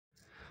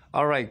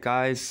All right,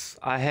 guys,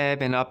 I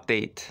have an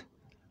update.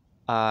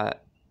 Uh,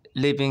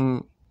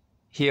 Living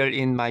here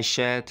in my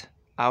shed,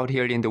 out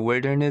here in the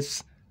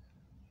wilderness.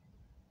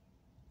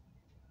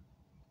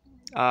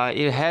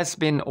 It has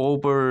been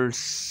over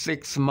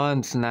 6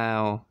 months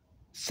now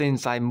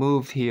since I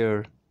moved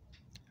here,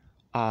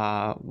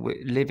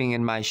 living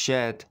in my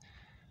shed.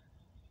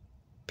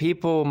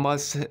 People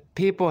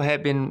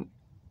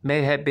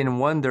may have been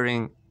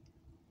wondering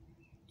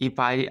if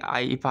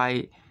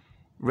I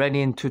ran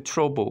into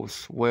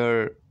troubles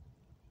where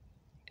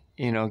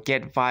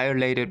get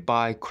violated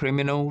by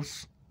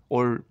criminals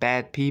or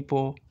bad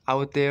people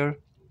out there,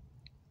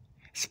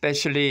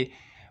 especially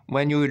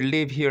when you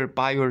live here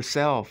by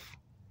yourself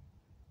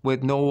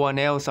with no one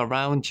else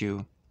around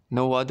you,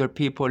 no other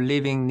people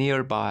living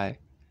nearby.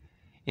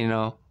 you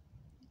know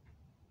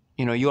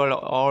you are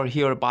all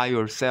here by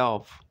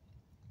yourself.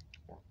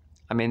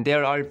 I mean,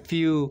 there are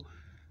few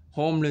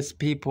homeless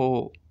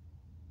people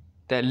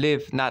that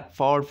live not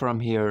far from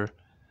here,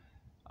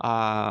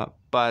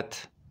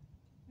 but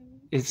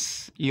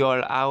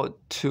you're out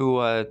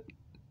to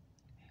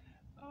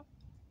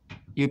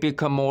you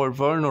become more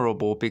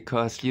vulnerable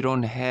because you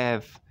don't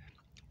have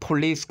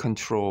police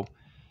control.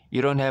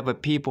 You don't have a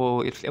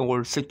people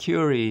or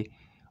security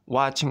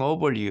watching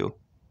over you.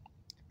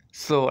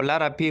 So a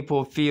lot of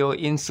people feel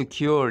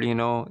insecure.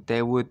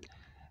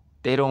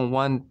 They don't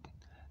want,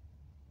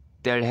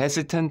 they're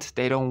hesitant.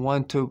 They don't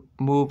want to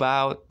move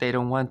out. They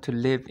don't want to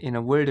live in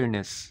a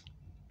wilderness.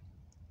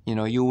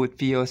 You would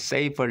feel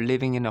safer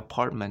living in an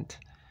apartment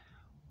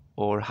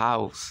or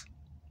house.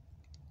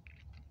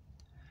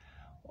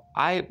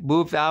 I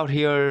moved out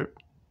here,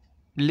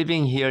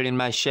 living here in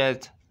my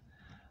shed,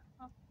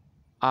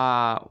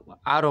 out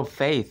of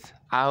faith,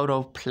 out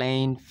of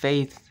plain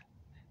faith,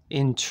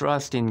 in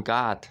trust in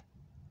God,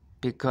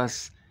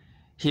 because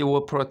He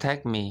will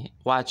protect me,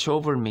 watch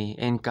over me,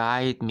 and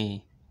guide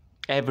me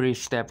every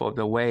step of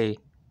the way.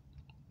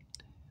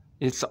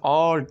 It's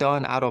all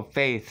done out of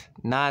faith,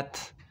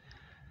 not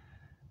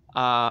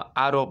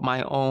out of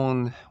my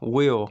own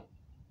will.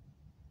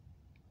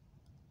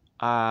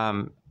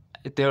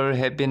 There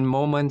have been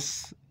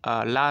moments,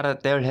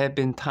 there have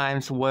been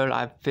times where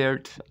I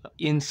felt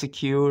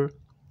insecure.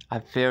 I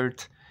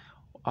felt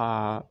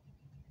I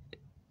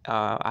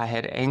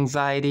had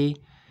anxiety,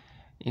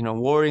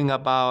 worrying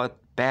about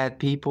bad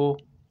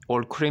people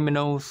or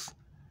criminals,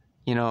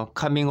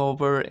 coming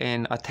over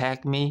and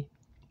attack me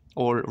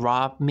or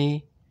rob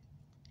me.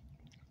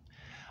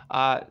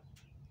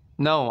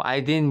 No,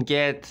 I didn't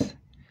get,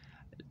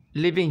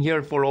 living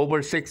here for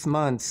over 6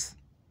 months.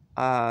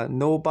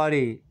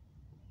 Nobody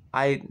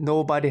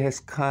has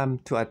come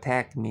to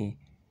attack me.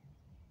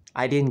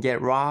 I didn't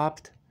get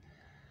robbed.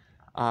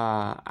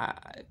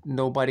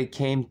 Nobody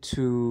came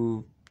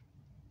to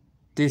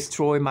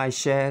destroy my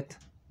shed.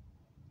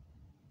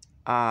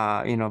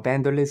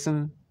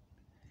 Vandalism.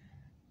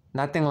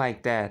 Nothing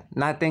like that.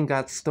 Nothing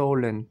got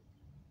stolen.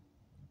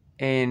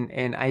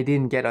 And I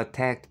didn't get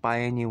attacked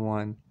by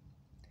anyone.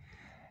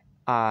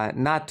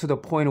 Not to the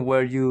point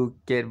where you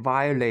get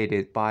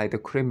violated by the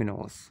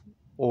criminals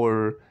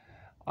or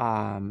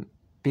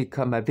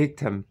become a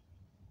victim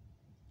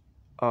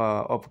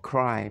of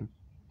crime.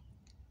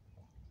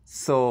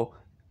 So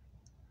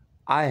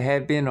I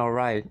have been all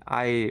right.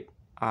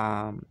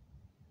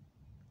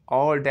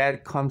 All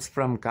that comes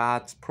from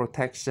God's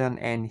protection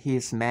and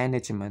His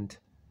management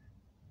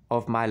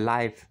of my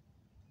life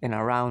and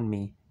around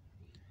me.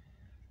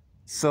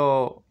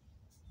 So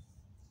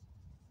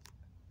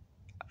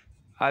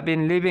I've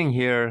been living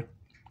here.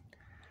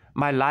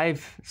 My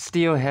life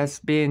still has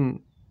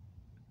been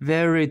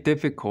very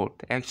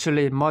difficult,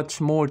 actually much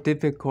more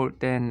difficult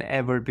than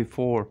ever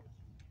before.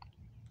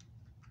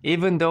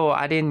 Even though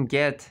I didn't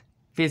get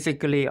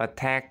physically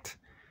attacked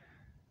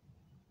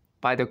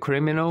by the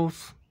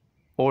criminals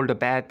or the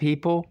bad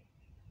people,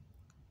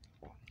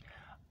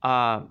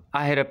 I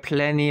had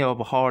plenty of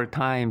hard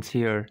times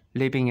here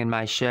living in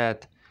my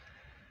shed.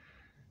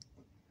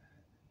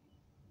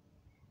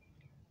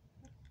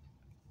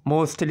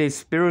 Mostly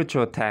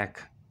spiritual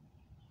attack.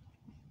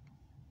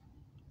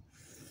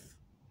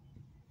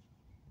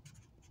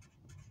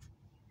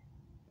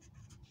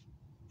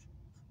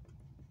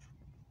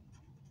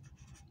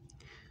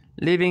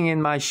 Living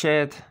in my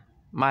shed,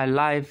 my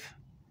life,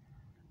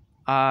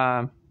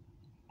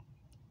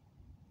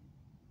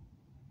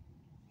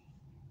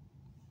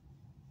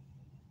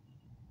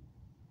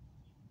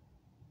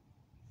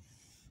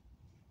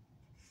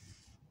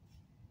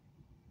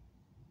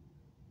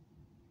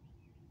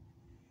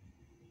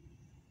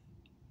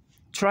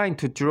 trying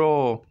to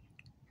draw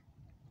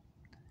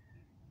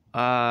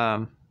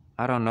I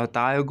don't know,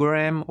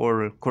 diagram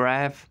or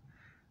graph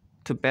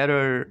to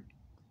better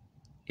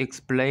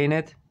explain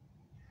it.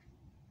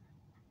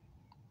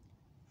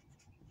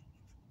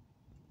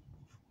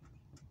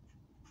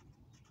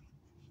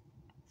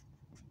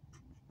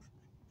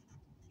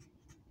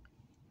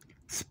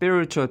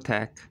 Spiritual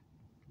attack.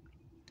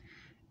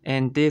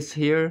 And this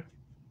here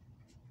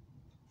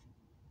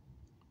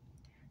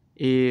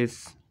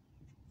is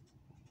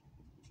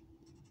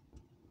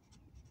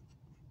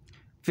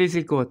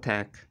physical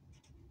attack.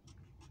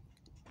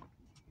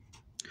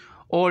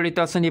 Or it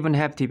doesn't even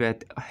have to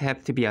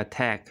be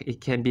attack. It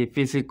can be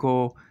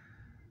physical,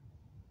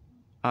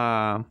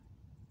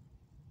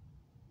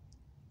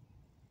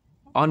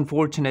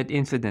 unfortunate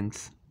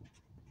incidents.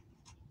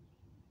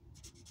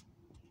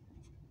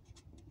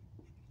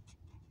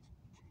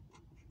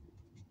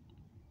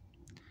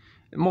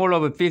 More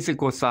of a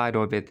physical side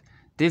of it.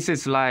 This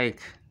is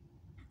like,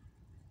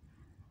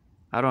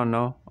 I don't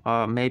know,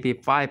 maybe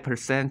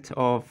 5%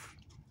 of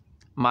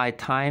my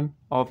time,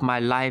 of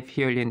my life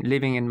here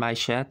living in my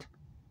shed,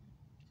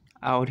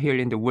 out here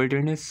in the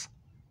wilderness.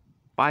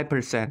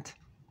 5%.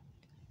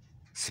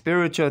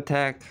 Spiritual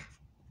attack,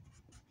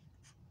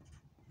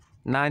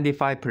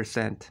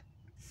 95%.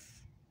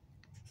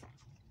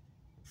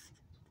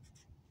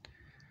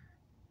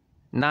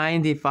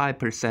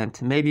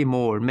 95%, maybe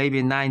more,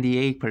 maybe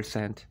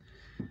 98%.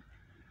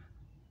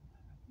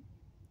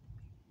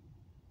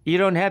 You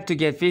don't have to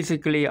get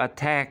physically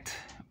attacked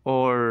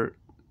or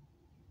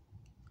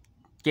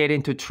get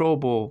into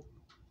trouble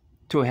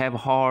to have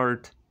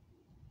hard,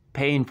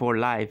 painful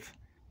life.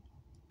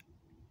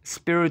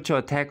 Spiritual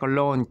attack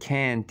alone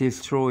can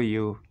destroy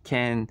you,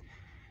 can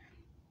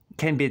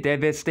be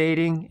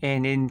devastating,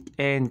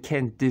 and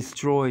can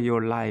destroy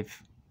your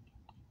life.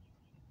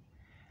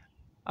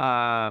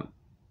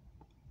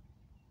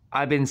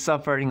 I've been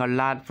suffering a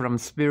lot from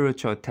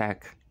spiritual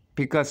attack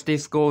because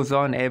this goes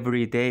on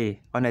every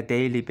day, on a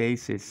daily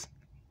basis.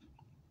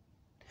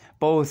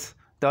 Both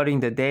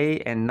during the day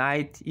and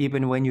night,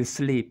 even when you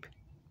sleep.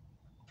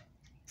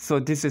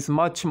 So this is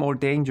much more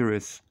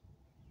dangerous,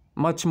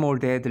 much more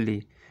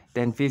deadly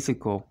than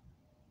physical.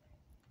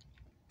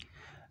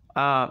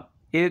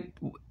 It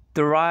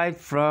derived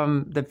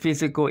from the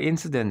physical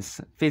incidents,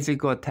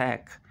 physical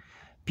attack.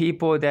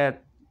 People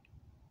that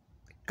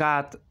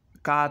God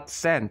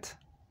sent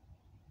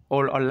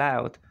or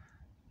allowed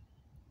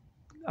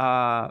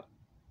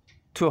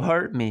to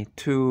hurt me,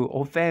 to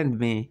offend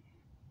me.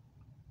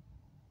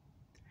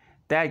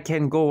 That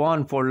can go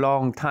on for a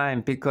long time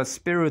because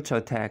spiritual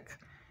attack,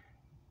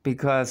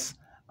 because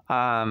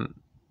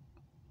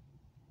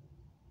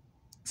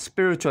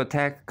spiritual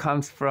attack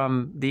comes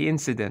from the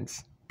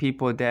incidents,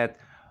 people that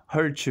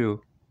hurt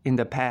you in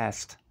the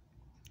past,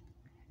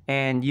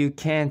 and you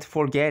can't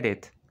forget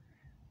it.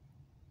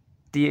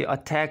 The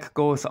attack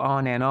goes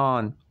on and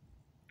on.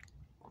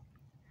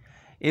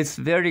 It's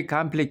very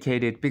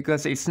complicated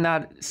because it's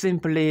not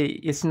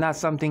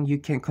something you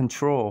can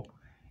control.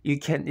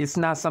 It's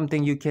not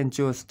something you can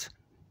just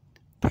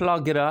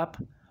plug it up,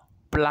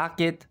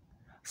 block it,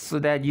 so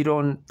that you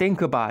don't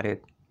think about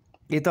it.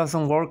 It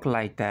doesn't work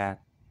like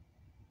that.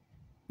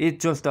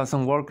 It just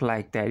doesn't work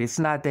like that. It's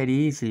not that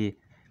easy.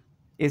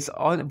 It's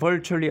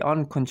virtually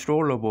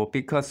uncontrollable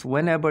because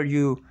whenever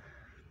you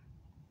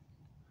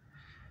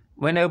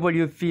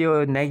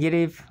feel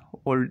negative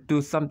or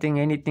do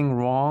anything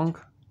wrong,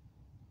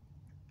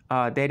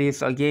 that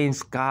is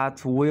against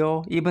God's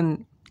will,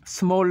 even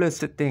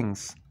smallest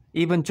things,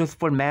 even just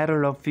for a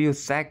matter of few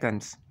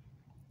seconds,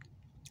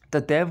 the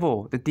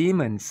devil, the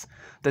demons,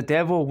 the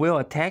devil will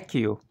attack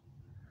you.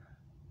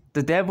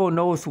 The devil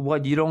knows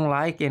what you don't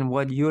like and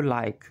what you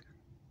like.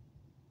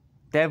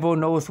 Devil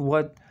knows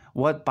what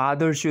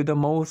bothers you the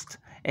most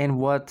and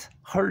what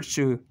hurts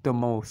you the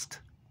most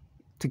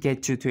to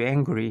get you to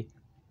angry.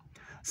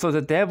 So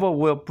the devil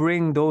will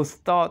bring those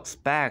thoughts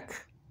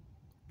back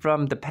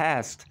from the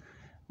past,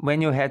 when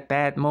you had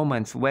bad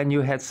moments, when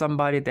you had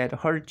somebody that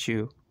hurt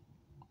you.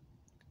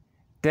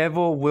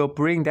 Devil will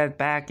bring that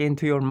back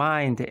into your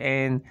mind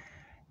and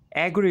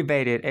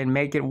aggravate it and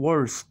make it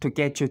worse to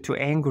get you to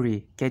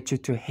angry, get you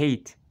to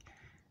hate.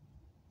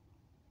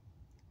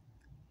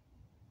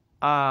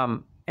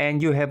 And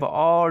you have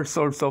all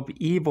sorts of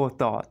evil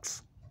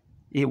thoughts.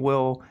 It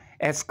will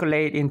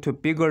escalate into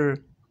bigger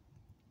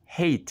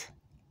hate,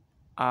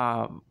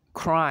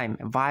 crime,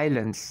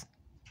 violence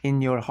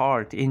in your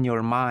heart, in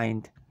your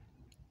mind.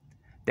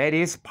 That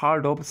is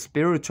part of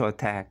spiritual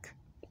attack.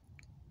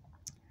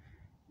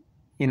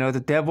 You know, the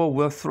devil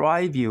will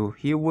thrive you.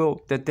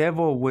 The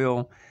devil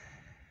will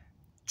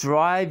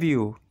drive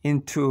you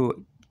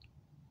into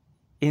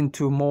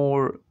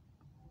more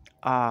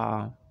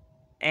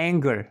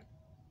anger,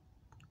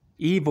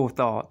 evil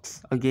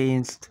thoughts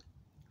against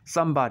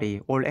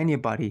somebody or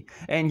anybody,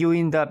 and you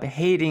end up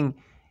hating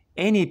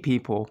any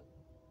people.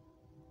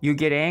 You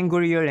get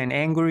angrier and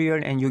angrier,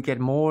 and you get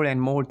more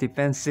and more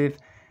defensive,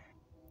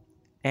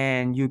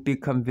 and you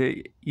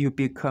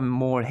become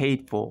more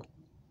hateful,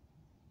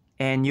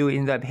 and you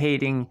end up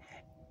hating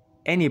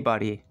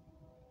anybody.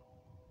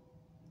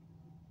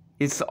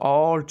 It's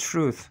all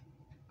truth.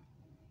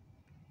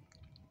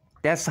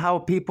 That's how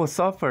people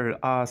suffer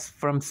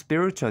from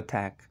spiritual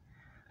attack.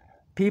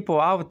 People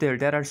out there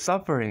that are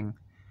suffering,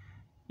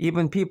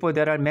 even people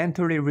that are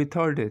mentally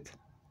retarded,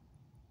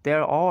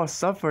 they're all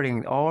suffering.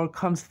 It all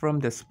comes from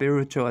the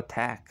spiritual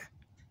attack.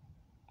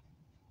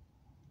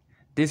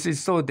 This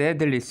is so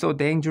deadly, so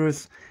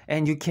dangerous,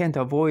 and you can't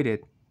avoid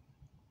it.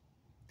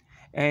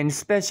 And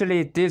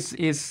especially this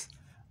is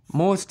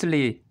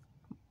mostly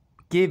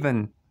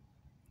given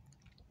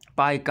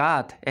by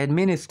God,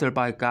 administered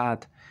by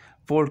God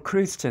for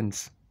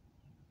Christians,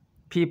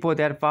 people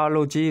that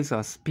follow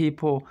Jesus,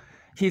 people,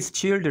 his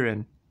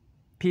children,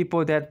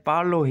 people that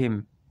follow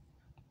him.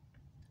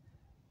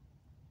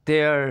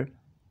 They're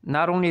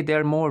not only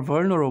they're more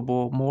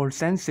vulnerable, more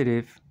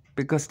sensitive,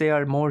 because they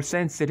are more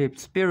sensitive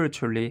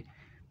spiritually,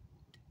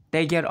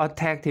 they get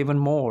attacked even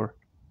more.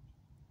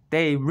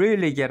 They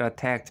really get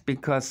attacked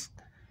because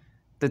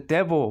the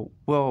devil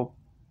will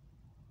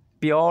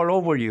be all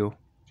over you.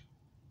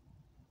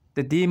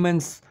 The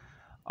demons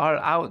are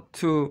out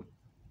to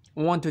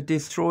want to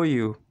destroy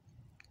you.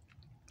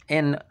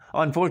 And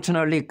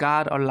unfortunately,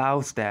 God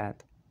allows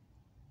that.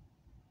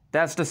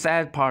 That's the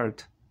sad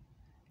part.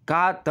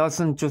 God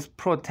doesn't just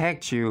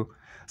protect you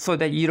so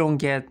that you don't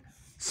get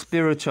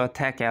spiritual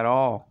attack at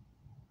all.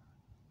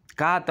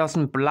 God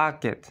doesn't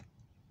block it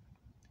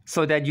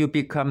so that you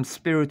become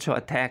spiritual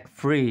attack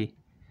free.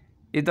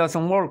 It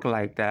doesn't work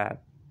like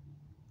that.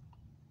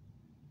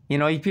 You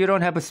know, if you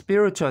don't have a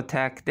spiritual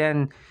attack,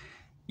 then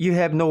you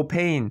have no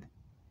pain.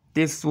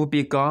 This will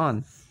be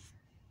gone.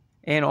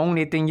 And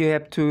only thing you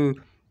have to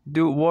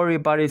worry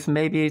about is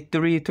maybe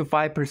 3 to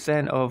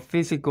 5% of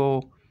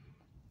physical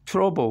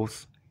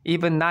troubles.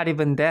 Not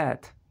even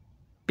that.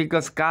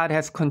 Because God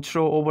has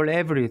control over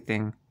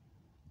everything.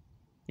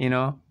 You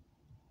know?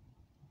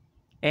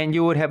 And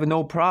you would have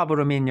no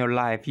problem in your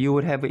life. You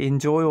would have an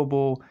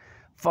enjoyable,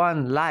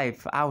 fun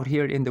life out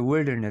here in the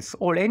wilderness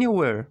or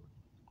anywhere.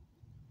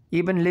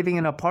 Even living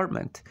in an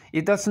apartment.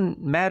 It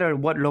doesn't matter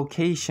what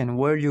location,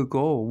 where you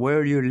go,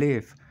 where you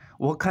live,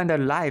 what kind of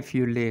life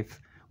you live.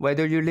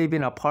 Whether you live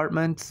in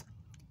apartments,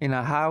 in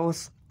a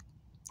house,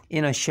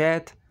 in a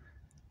shed,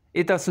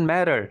 it doesn't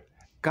matter.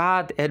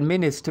 God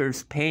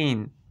administers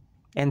pain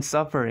and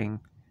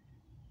suffering,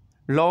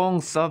 long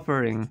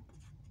suffering.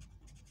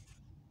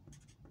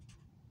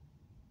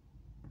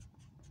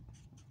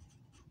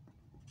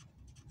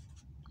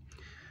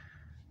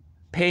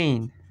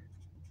 Pain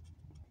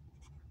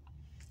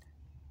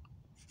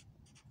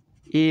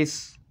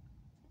is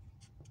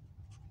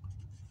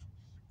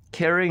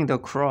carrying the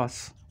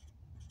cross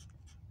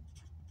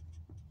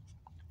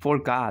for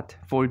God,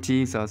 for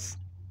Jesus.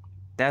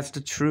 That's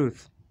the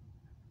truth.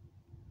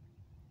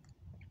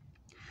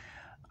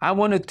 I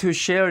wanted to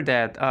share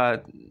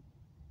that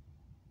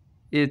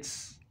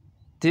this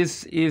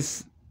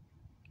is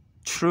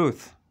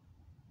truth.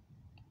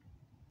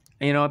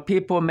 You know,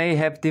 people may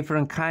have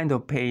different kind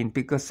of pain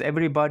because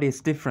everybody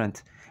is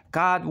different.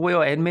 God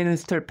will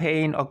administer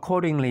pain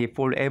accordingly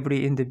for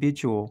every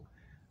individual,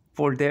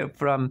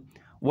 from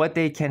what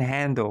they can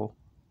handle.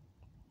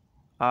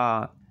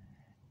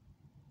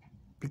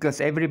 Because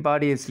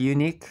everybody is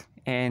unique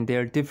and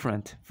they're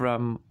different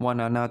from one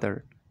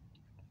another.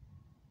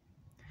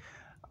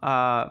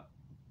 But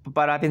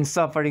I've been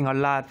suffering a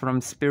lot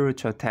from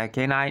spiritual attack,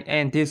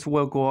 and this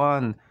will go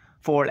on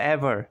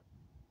forever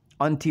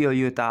until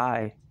you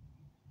die.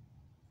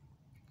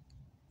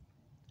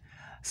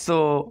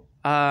 So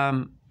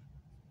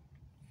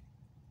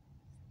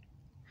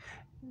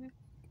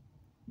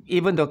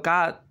even though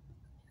God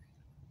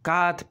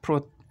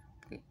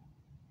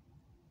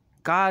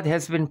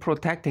has been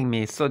protecting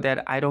me so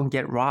that I don't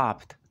get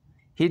robbed.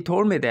 He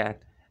told me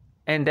that,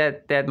 and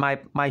that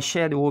my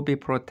shed will be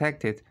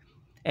protected,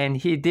 and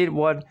he did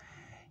what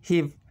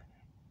he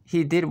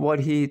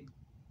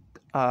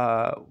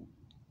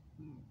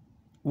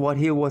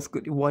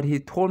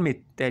told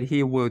me that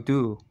he will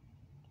do.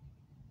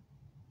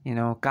 You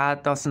know,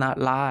 God does not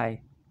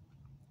lie.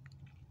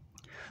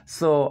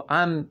 So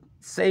I'm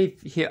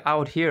safe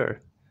out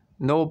here.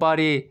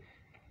 Nobody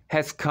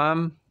has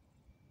come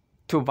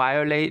to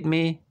violate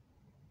me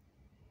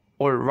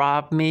or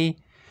rob me,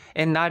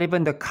 and not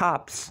even the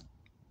cops,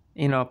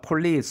 you know,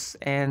 police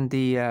and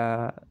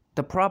the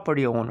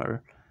property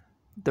owner,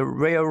 the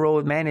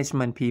railroad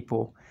management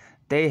people.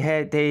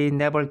 They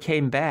never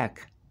came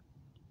back.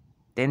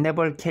 They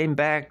never came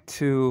back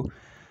to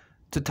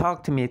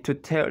talk to me,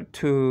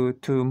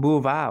 to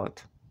move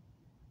out.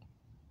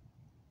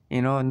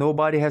 You know,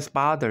 nobody has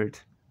bothered.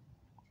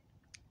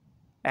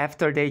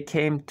 After they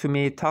came to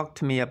me, talked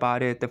to me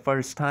about it the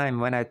first time,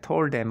 when I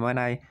told them, when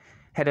I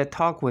had a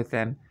talk with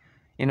them,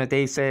 you know,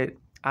 they said,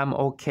 I'm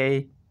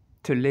okay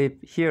to live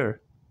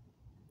here,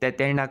 that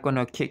they're not going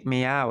to kick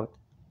me out.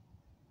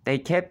 They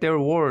kept their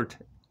word.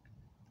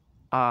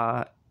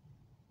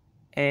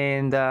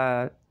 And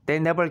they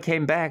never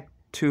came back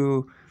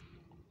to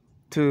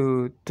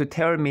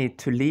tell me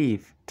to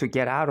leave, to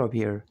get out of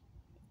here.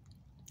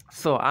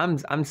 So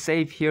I'm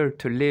safe here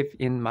to live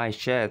in my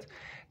shed.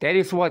 That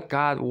is what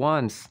God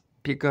wants,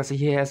 because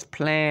He has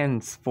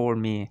plans for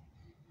me.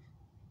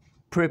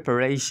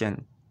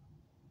 Preparation.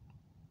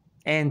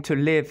 And to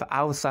live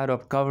outside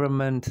of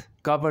government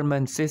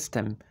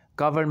system,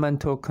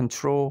 governmental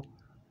control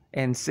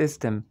and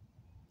system.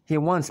 He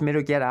wants me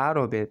to get out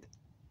of it.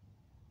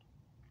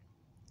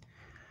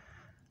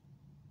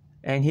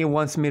 And He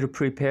wants me to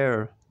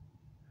prepare.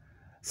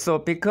 So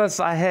because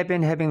I have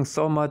been having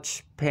so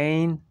much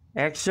pain,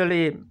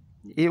 actually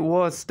it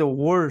was the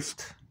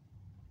worst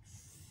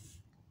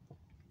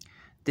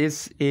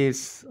This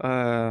is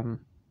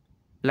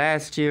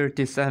last year,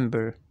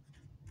 December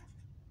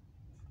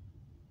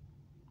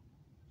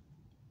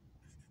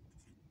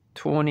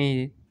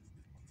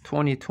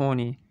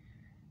 2020.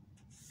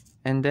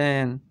 And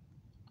then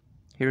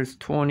here's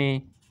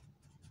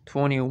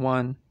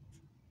 2021,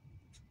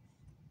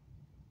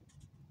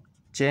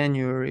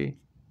 January,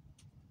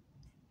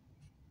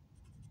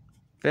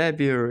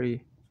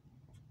 February,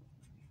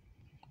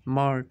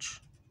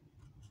 March.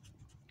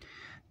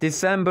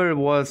 December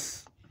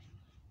was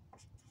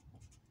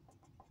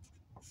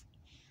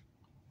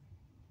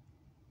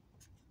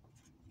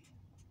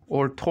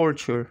or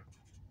torture,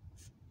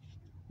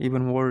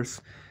 even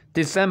worse.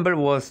 December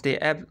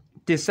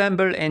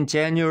and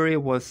January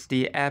was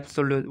the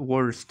absolute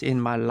worst in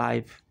my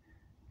life.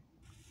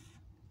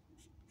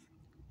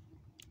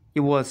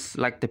 It was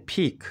like the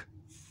peak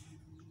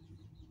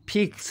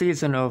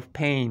season of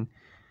pain.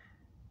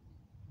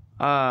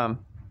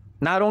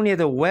 Not only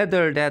the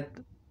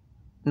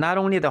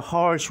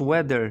harsh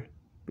weather,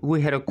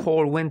 we had a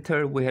cold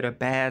winter, we had a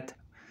bad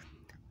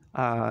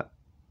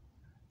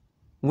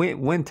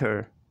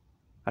winter,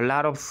 a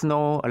lot of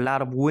snow, a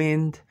lot of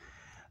wind,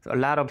 a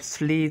lot of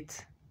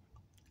sleet.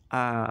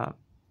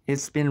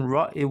 It's been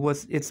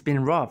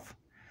rough,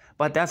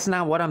 but that's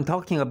not what I'm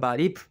talking about.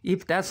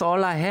 If that's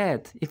all I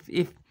had,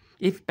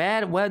 if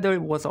bad weather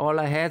was all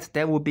I had,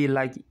 that would be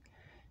like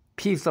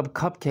piece of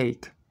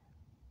cupcake.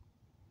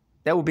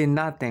 That would be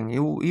nothing.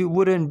 It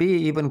wouldn't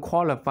be even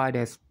qualified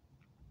as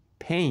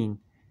pain.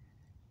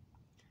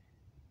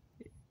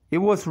 It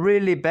was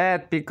really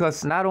bad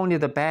because not only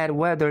the bad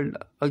weather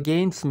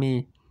against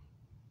me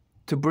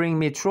to bring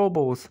me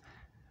troubles,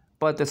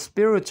 but the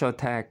spiritual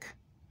attack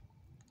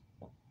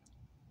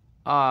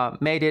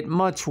made it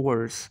much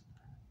worse.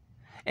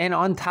 And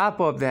on top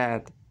of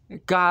that,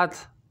 God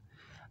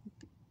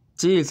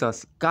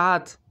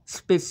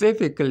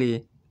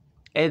specifically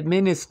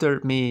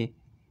administered me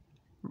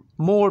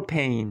more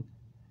pain,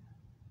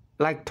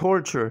 like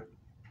torture.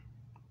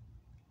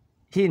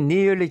 He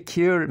nearly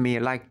killed me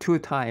like 2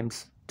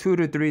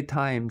 to 3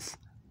 times.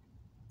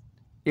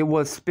 It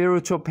was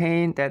spiritual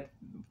pain that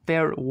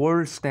felt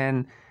worse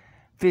than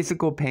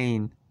physical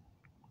pain.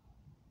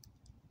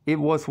 It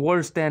was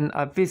worse than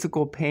a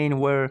physical pain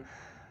where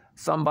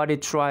somebody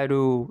tried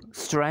to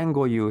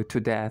strangle you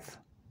to death.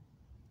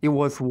 It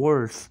was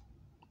worse.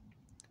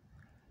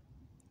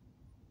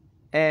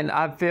 And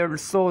I felt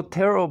so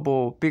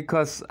terrible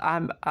because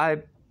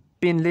I've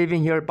been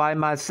living here by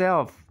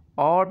myself,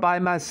 all by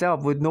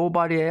myself with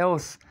nobody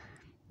else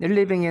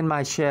living in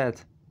my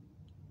shed.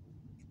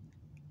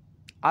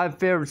 I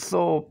felt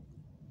so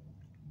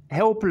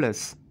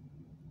helpless.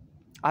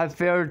 I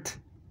felt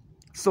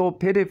so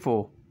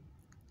pitiful.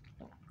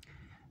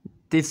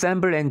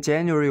 December and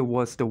January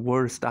was the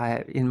worst I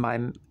had in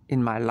my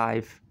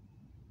life.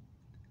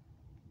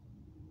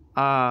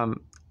 A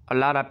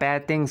lot of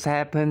bad things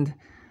happened,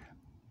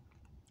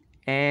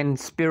 and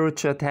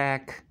spiritual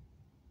attack,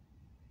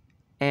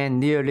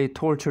 and nearly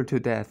torture to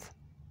death.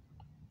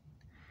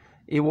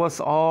 It was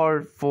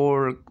all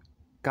for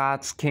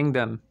God's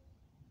kingdom.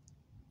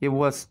 It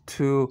was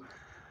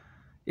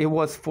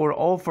for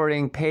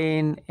offering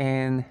pain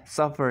and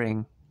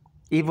suffering.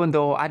 Even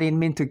though I didn't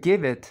mean to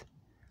give it,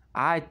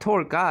 I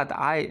told God,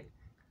 I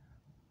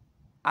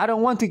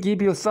don't want to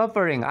give you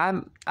suffering.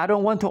 I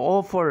don't want to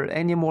offer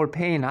any more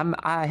pain.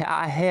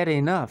 I had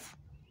enough.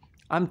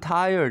 I'm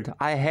tired.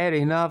 I had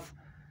enough.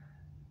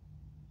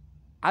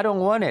 I don't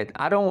want it.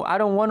 I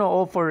don't want to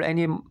offer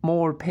any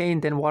more pain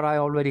than what I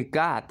already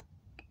got.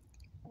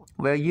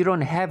 Well, you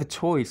don't have a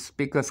choice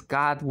because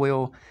God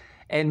will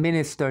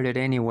administer it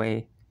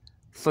anyway.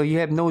 So you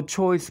have no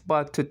choice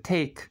but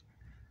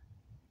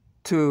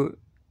to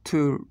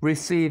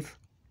receive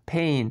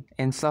pain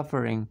and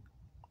suffering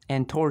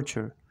and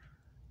torture.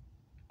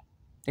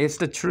 It's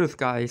the truth,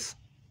 guys.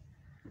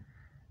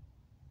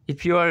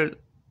 If you are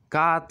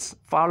God's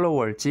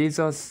follower,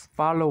 Jesus'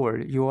 follower,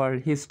 you are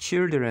His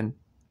children,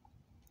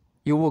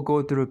 you will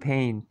go through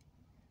pain.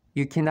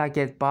 You cannot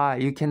get by.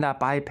 You cannot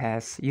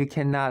bypass. You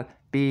cannot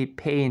be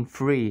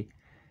pain-free.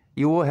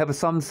 You will have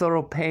some sort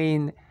of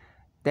pain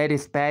that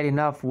is bad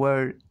enough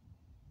where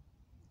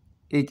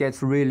it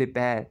gets really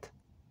bad.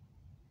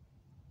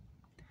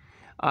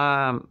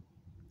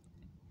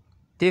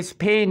 This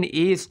pain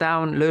eased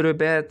down a little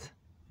bit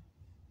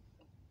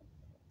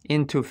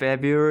into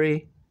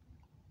February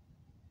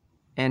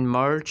and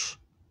March.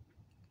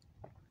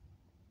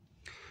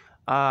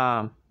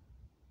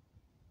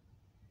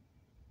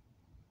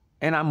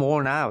 And I'm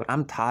worn out.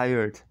 I'm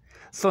tired.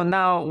 So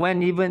now,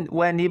 when even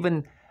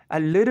a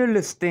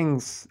littlest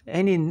things,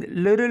 any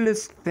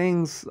littlest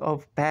things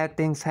of bad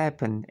things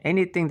happen,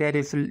 anything that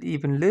is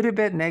even a little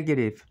bit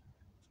negative,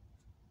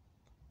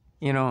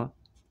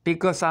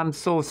 because I'm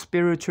so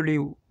spiritually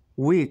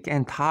weak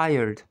and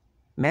tired,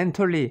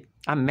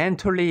 I'm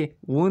mentally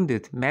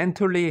wounded,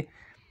 mentally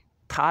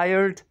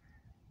tired,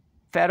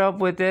 fed up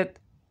with it.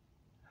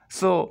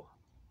 So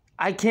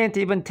I can't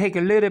even take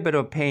a little bit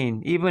of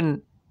pain,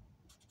 even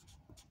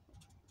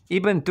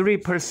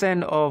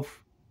 3%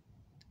 of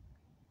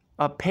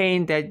a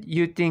pain that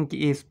you think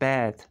is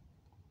bad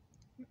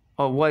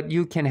or what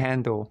you can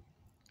handle.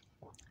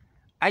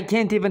 I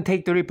can't even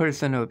take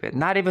 3% of it,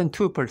 not even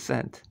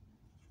 2%.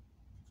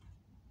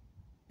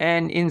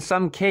 And in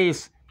some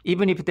case,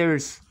 even if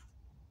there's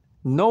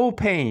no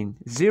pain,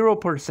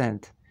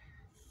 0%,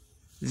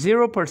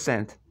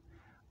 0%,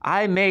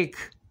 I make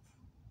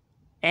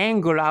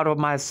anger out of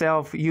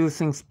myself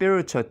using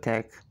spiritual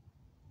tech.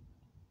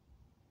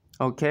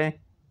 Okay?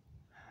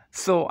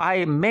 So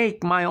I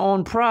make my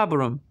own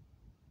problem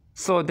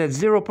so that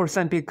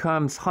 0%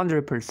 becomes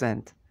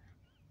 100%.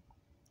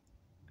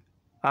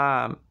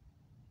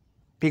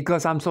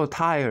 Because I'm so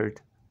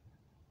tired.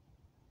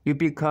 You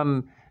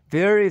become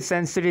very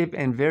sensitive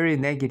and very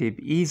negative.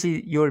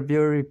 You're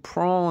very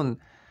prone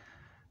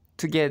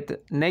to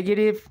get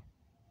negative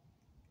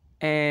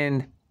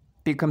and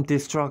become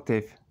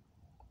destructive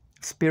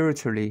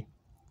spiritually.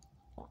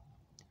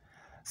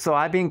 So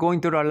I've been going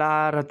through a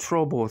lot of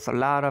troubles, a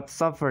lot of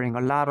suffering,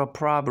 a lot of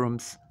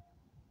problems.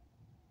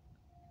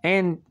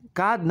 And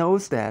God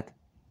knows that.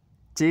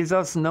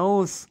 Jesus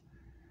knows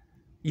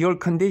your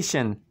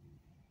condition.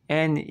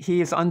 And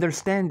He is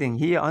understanding.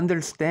 He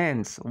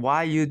understands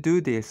why you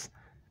do this.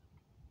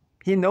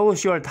 He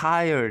knows you're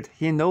tired.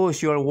 He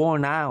knows you're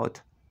worn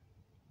out.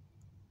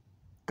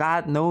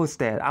 God knows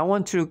that. I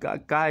want to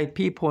guide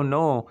people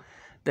know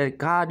that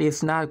God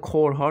is not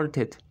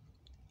cold-hearted,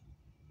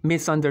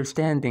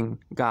 misunderstanding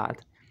God.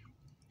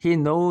 He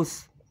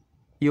knows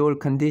your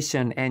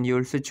condition and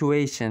your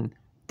situation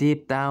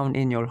deep down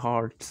in your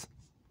hearts.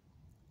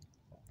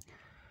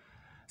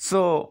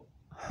 So,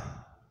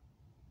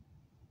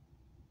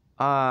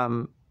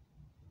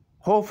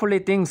 hopefully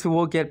things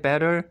will get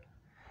better,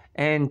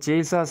 and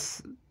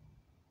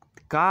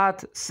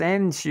God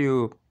sends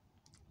you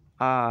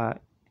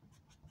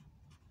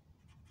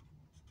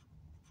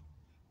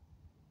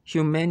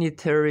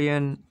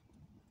humanitarian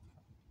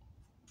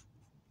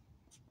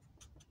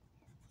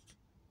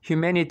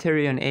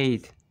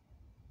aid,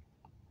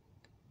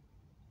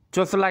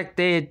 just like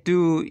they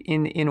do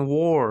in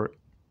war.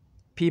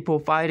 People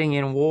fighting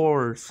in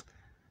wars,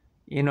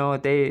 you know,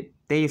 they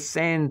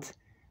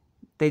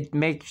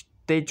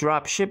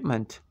drop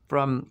shipment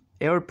from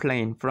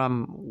airplane,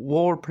 from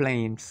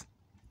warplanes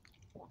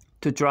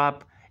to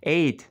drop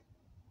aid,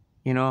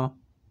 you know,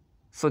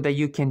 so that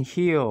you can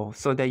heal,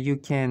 so that you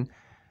can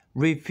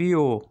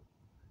refuel,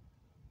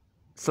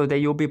 so that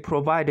you'll be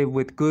provided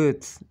with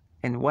goods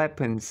and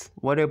weapons,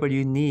 whatever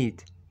you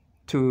need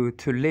to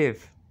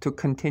live, to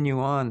continue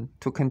on,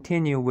 to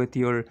continue with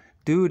your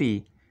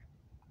duty.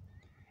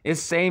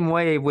 It's same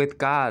way with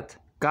God.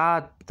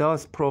 God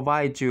does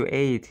provide you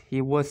aid.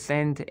 He will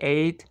send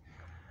aid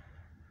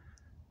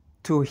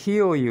to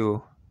heal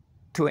you,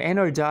 to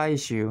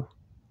energize you.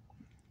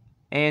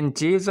 And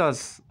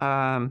Jesus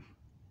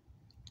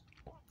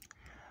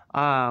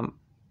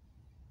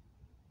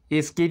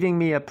is giving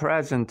me a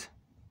present.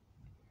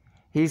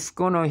 He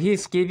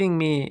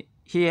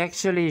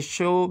actually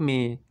showed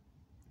me,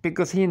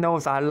 because He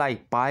knows I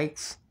like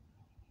bikes,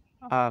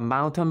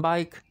 mountain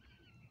bike.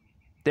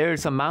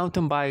 There's a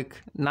mountain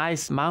bike,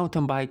 nice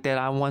mountain bike that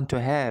I want to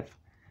have.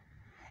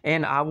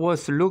 And I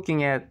was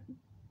looking at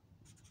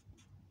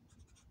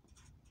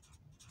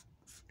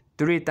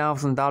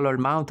 $3,000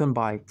 mountain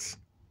bikes,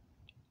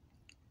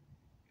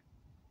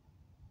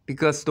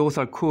 because those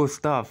are cool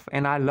stuff.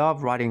 And I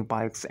love riding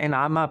bikes. And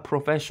I'm a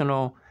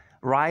professional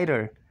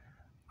rider.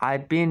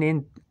 I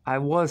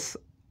was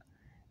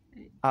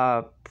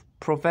a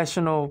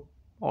professional,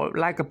 or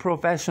like a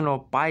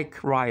professional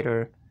bike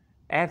rider,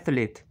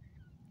 athlete,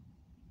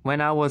 when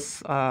I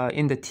was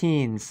in the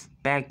teens,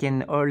 back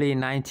in early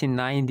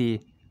 1990.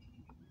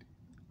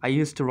 I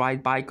used to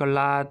ride bike a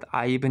lot.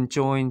 I even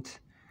joined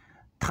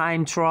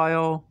time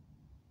trial,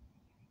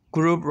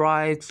 group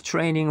rides,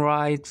 training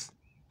rides,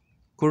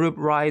 group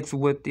rides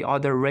with the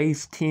other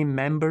race team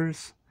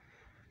members.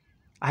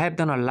 I have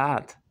done a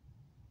lot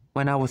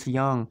when I was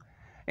young,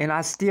 and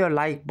I still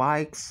like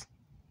bikes,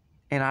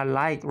 and I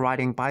like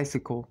riding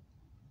bicycle.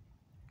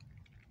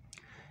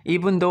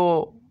 Even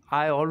though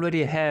I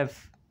already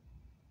have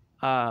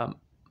a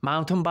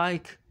mountain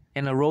bike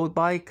and a road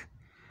bike,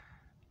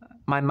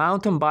 my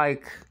mountain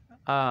bike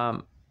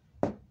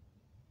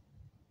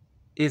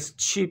is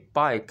cheap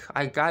bike.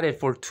 I got it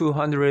for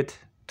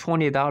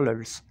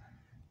 $220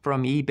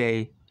 from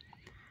eBay.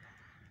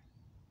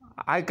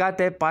 I got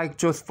that bike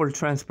just for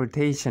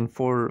transportation,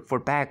 for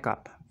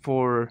backup,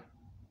 for,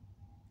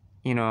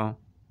 you know,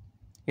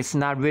 it's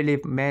not really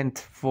meant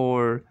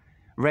for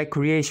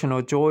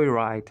recreational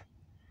joyride.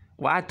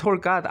 Well, I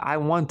told God I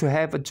want to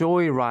have a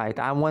joyride.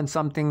 I want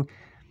something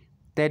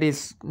that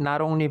is not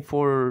only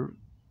to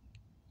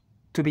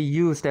be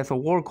used as a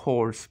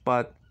workhorse,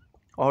 but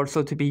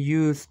also to be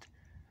used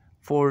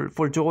for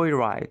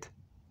joyride,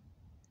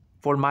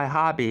 for my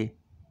hobby.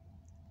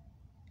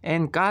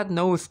 And God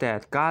knows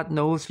that. God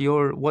knows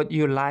what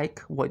you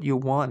like, what you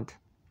want.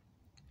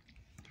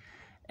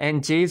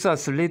 And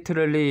Jesus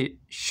literally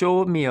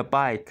showed me a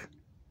bike.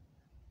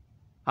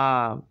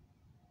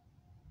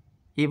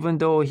 Even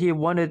though He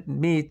wanted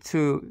me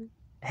to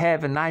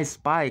have a nice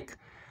bike,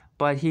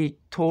 but he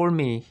showed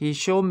me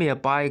a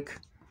bike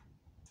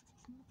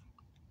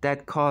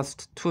that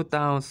cost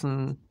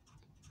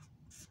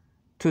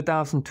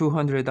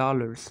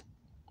 $2,200.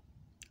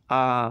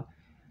 I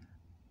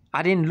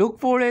didn't look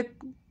for it.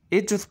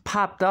 It just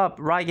popped up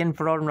right in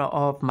front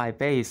of my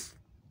face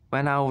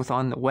when I was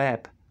on the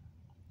web.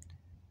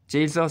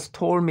 Jesus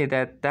told me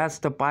that that's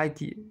the bike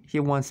he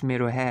wants me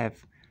to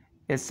have.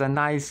 It's a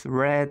nice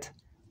red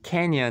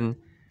Canyon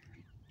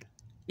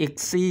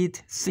Exceed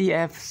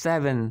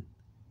CF7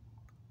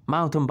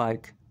 mountain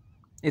bike.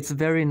 It's a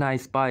very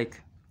nice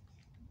bike.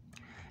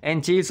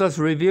 And Jesus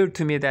revealed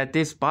to me that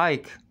this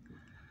bike,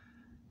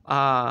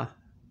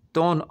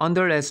 don't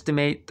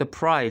underestimate the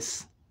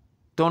price.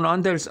 Don't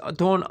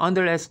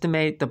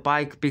underestimate the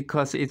bike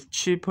because it's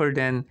cheaper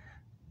than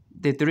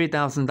the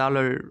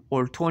 $3,000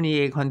 or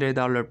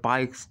 $2,800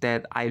 bikes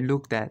that I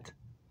looked at.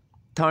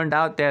 Turned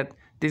out that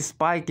this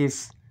bike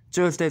is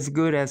just as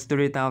good as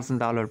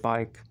 $3,000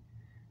 bike.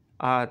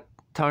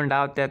 Turned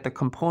out that the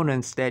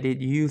components that it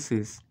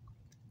uses,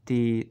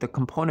 the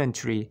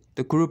componentry,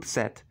 the group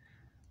set,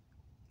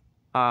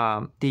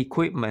 the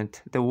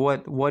equipment,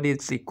 what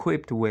it's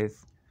equipped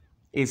with,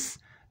 is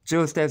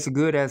just as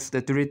good as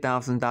the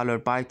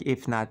 $3,000 bike,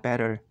 if not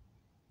better.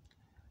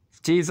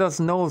 Jesus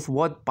knows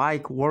what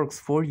bike works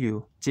for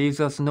you.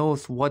 Jesus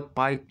knows what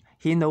bike.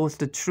 He knows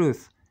the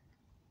truth.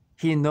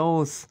 He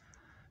knows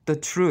the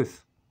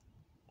truth.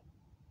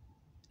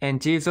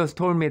 And Jesus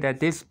told me that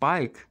this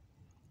bike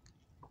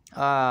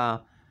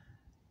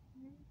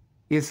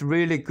is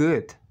really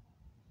good.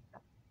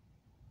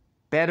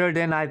 Better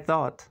than I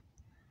thought.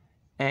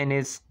 And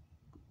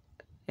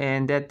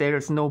that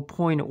there's no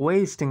point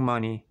wasting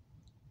money.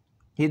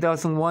 He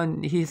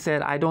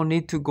said, I don't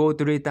need to go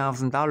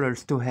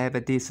 $3,000 to have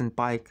a decent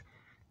bike.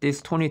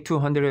 This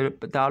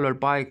 $2,200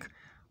 bike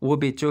will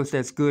be just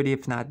as good,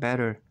 if not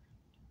better.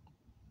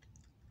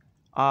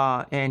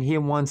 And he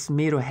wants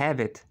me to have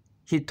it.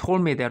 He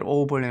told me that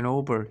over and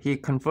over. He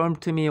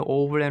confirmed to me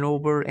over and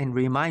over and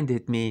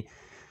reminded me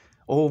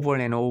over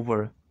and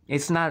over.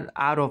 It's not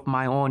out of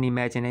my own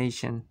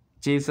imagination.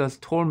 Jesus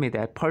told me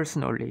that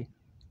personally.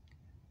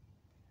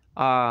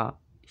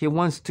 He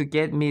wants to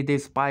get me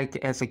this bike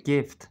as a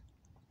gift,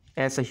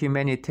 as a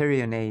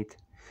humanitarian aid,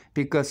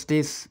 because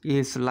this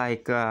is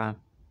like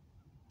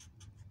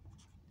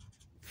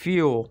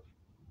fuel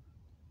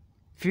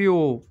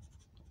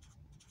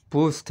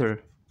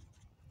booster.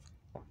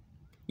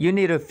 You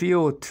need a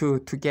fuel to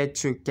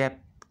get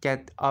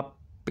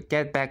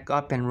back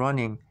up and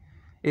running.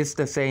 It's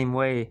the same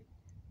way.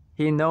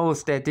 He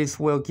knows that this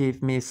will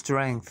give me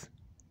strength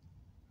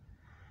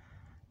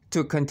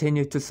to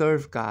continue to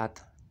serve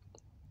God,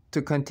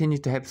 to continue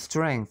to have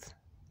strength,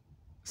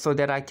 so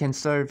that I can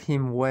serve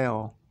Him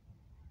well,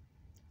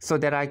 so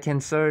that I can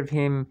serve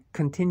Him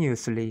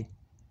continuously.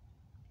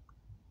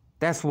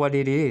 That's what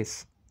it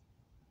is.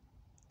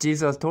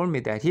 Jesus told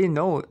me that. He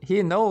knows.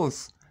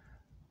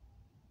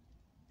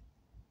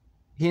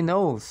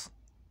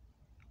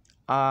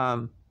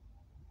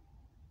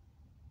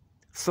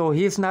 So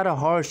He's not a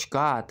harsh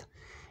God.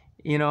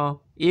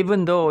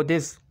 Even though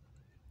this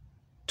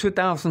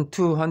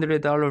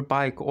 $2,200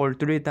 bike or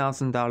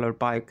 $3,000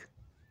 bike,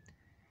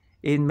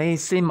 it may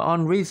seem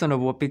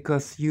unreasonable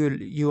because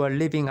you are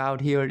living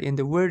out here in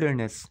the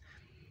wilderness.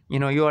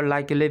 You are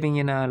like living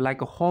in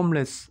a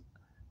homeless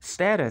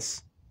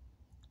status.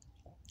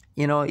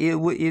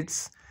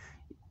 It's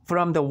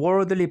from the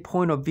worldly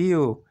point of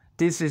view,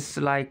 this is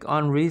like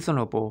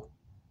unreasonable.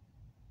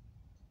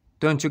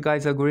 Don't you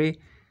guys agree?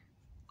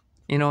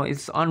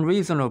 It's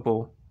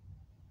unreasonable.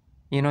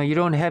 You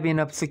don't have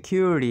enough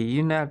security.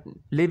 You're not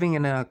living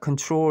in a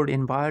controlled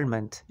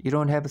environment. You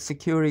don't have a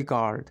security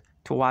guard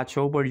to watch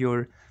over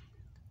your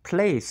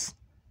place,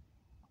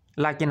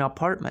 like in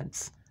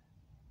apartments.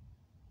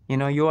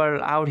 You are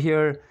out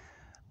here,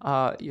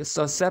 you're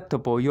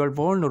susceptible, you're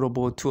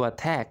vulnerable to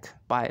attack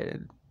by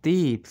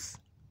thieves.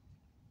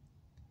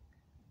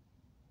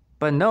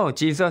 But no,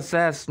 Jesus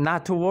says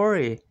not to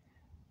worry.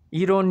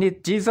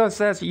 Jesus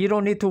says you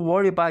don't need to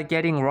worry about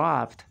getting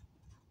robbed.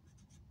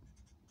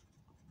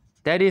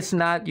 That is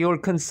not your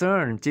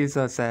concern,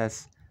 Jesus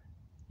says.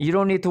 You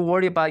don't need to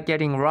worry about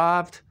getting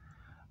robbed.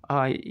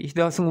 He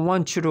doesn't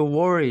want you to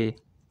worry.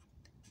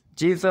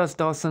 Jesus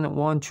doesn't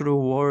want you to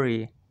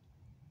worry.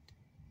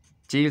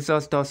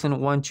 Jesus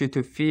doesn't want you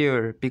to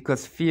fear,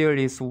 because fear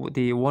is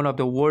one of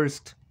the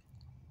worst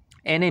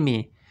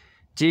enemy.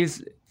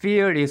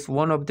 Fear is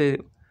one of the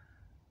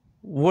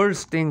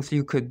worst things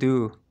you could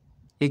do.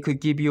 It could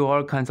give you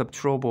all kinds of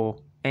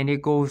trouble, and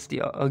it goes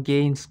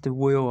against the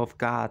will of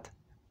God.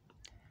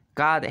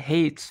 God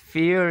hates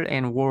fear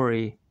and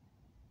worry.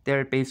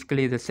 They're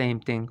basically the same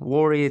thing.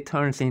 Worry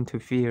turns into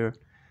fear.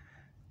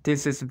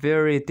 This is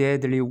very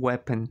deadly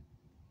weapon.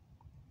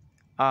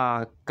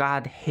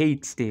 God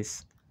hates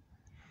this.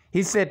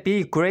 He said,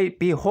 be great,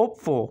 be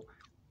hopeful.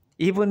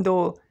 Even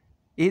though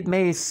it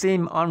may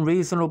seem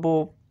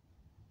unreasonable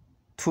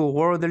to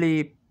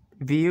worldly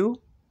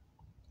view,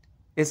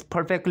 it's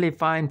perfectly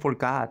fine for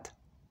God,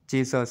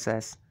 Jesus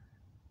says.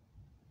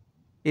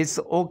 It's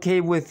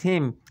okay with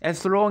him.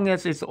 As long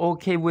as it's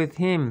okay with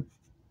him,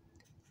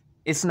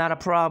 it's not a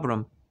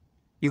problem.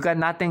 You got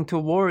nothing to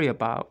worry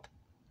about.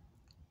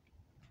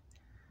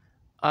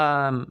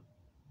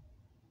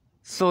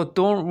 So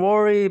don't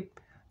worry,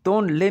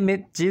 don't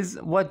limit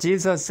Jesus. What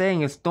Jesus is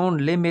saying is don't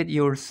limit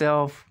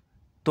yourself,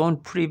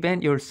 don't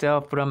prevent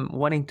yourself from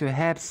wanting to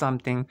have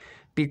something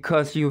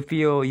because you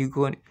feel you're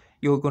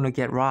going to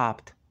get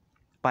robbed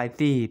by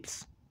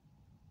thieves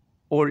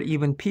or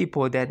even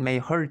people that may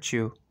hurt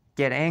you,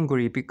 get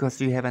angry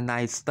because you have a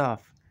nice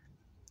stuff.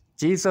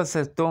 Jesus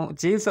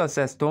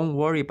says don't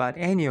worry about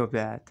any of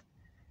that.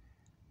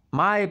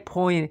 My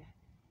point,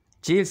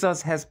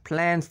 Jesus has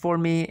plans for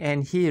me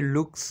and he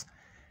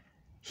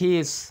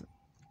is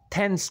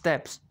 10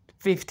 steps,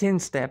 15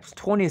 steps,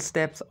 20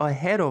 steps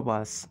ahead of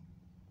us.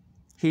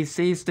 He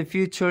sees the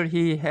future.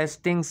 He has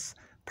things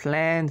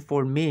planned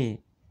for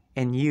me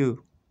and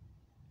you.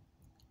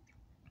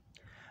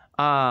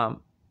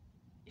 God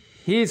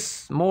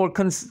is more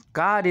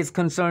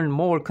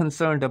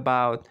concerned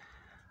about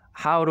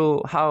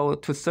how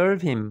to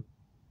serve him,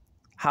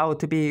 how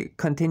to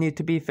continue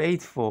to be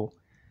faithful,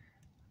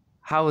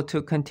 how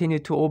to continue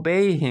to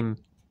obey him.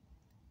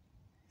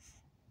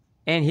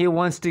 And he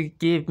wants to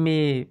give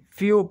me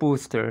fuel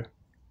booster,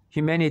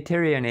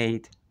 humanitarian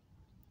aid.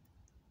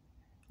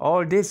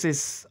 All this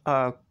is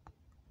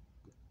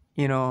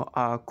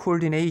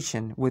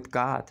coordination with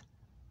God.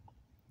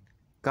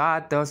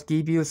 God does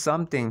give you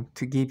something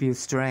to give you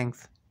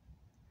strength.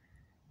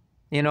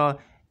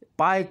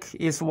 Bike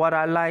is what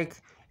I like.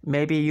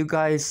 Maybe you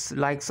guys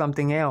like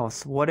something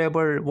else.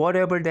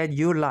 Whatever that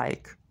you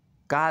like.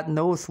 God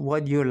knows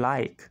what you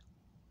like.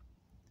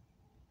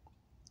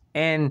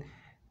 And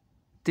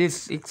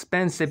this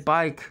expensive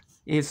bike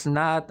is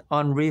not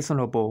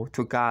unreasonable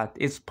to God.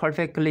 It's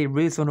perfectly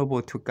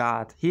reasonable to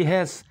God.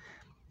 He's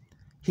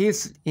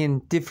in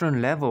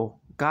different level.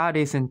 God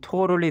is in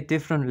totally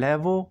different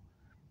level.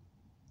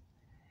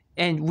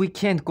 And we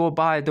can't go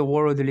by the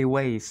worldly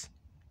ways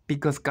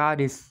because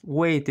God is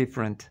way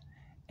different.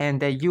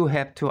 And that you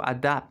have to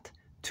adapt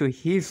to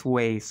his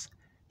ways,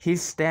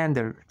 his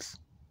standards.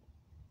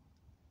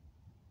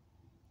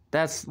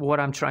 That's what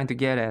I'm trying to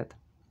get at.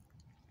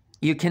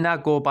 You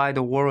cannot go by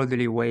the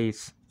worldly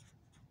ways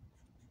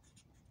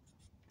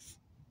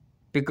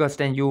because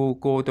then you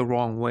go the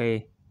wrong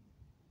way.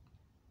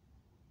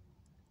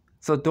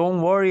 So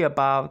don't worry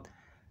about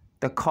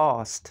the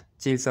cost,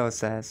 Jesus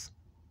says.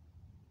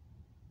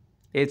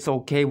 It's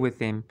okay with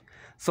him.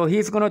 So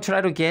he's going to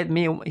try to get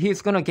me,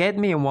 he's going to get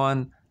me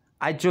one.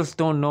 I just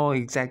don't know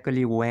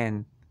exactly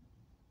when,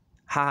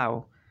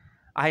 how.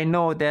 I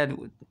know that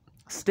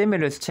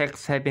stimulus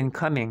checks have been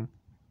coming.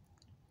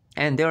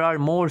 And there are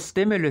more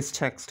stimulus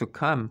checks to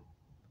come.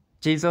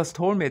 Jesus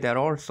told me that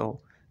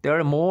also. There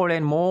are more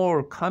and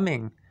more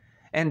coming.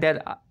 And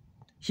that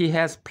he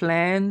has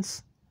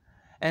plans.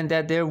 And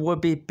that there will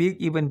be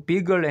even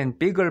bigger and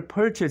bigger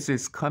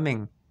purchases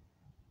coming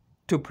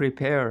to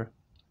prepare.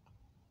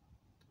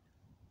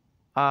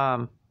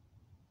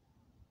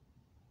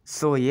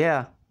 So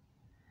yeah.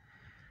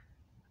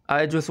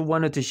 I just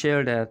wanted to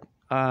share that.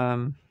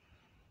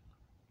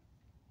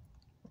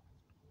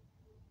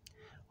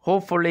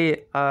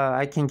 Hopefully,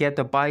 I can get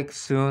the bike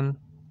soon.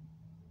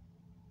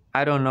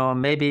 I don't know,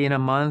 maybe in a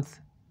month,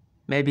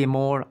 maybe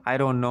more, I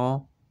don't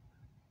know.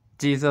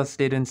 Jesus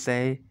didn't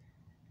say,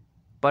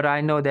 but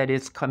I know that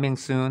it's coming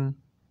soon.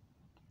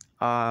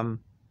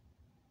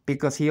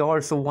 Because he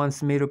also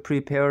wants me to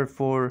prepare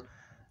for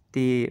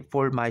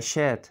my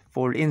shed,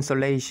 for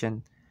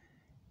insulation,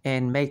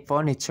 and make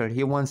furniture.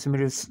 He wants me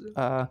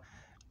to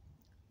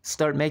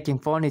start making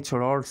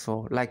furniture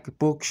also, like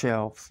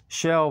bookshelves,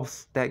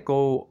 shelves that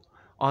go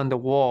on the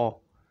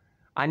wall.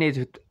 I need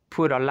to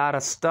put a lot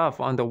of stuff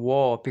on the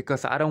wall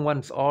because I don't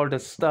want all the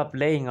stuff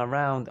laying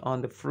around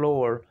on the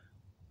floor.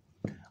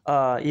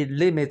 It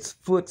limits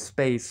foot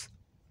space.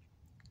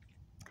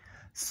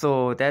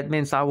 So that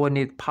means I will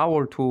need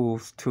power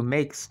tools to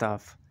make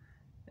stuff.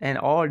 And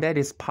all that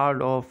is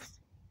part of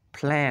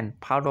plan,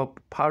 part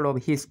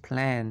of his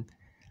plan.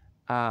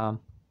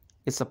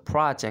 It's a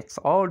project.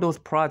 All those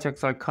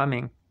projects are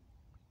coming.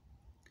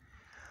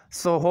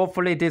 So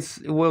hopefully this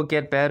will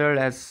get better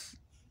as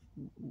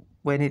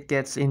when it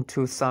gets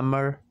into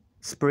summer,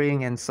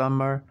 spring and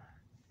summer.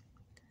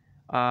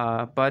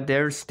 But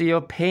there's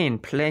still pain,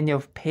 plenty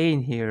of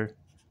pain here.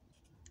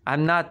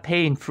 I'm not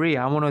pain free.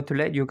 I wanted to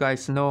let you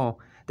guys know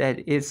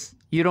that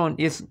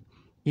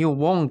you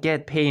won't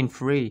get pain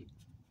free.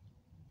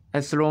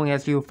 As long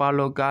as you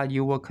follow God,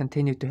 you will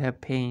continue to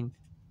have pain.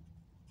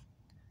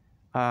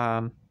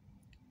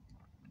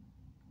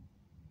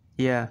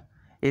 Yeah,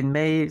 it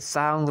may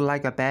sound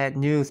like a bad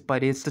news,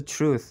 but it's the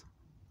truth,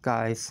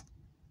 guys.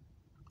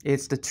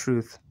 It's the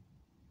truth.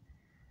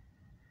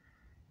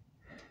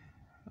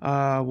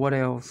 What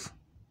else?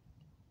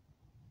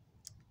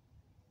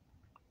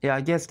 Yeah,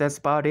 I guess that's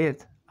about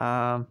it.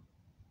 I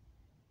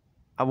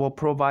will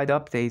provide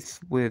updates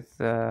with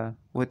the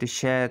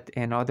shed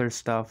and other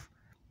stuff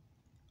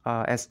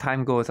as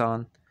time goes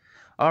on.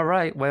 All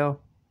right,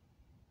 well,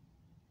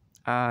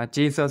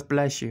 Jesus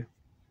bless you.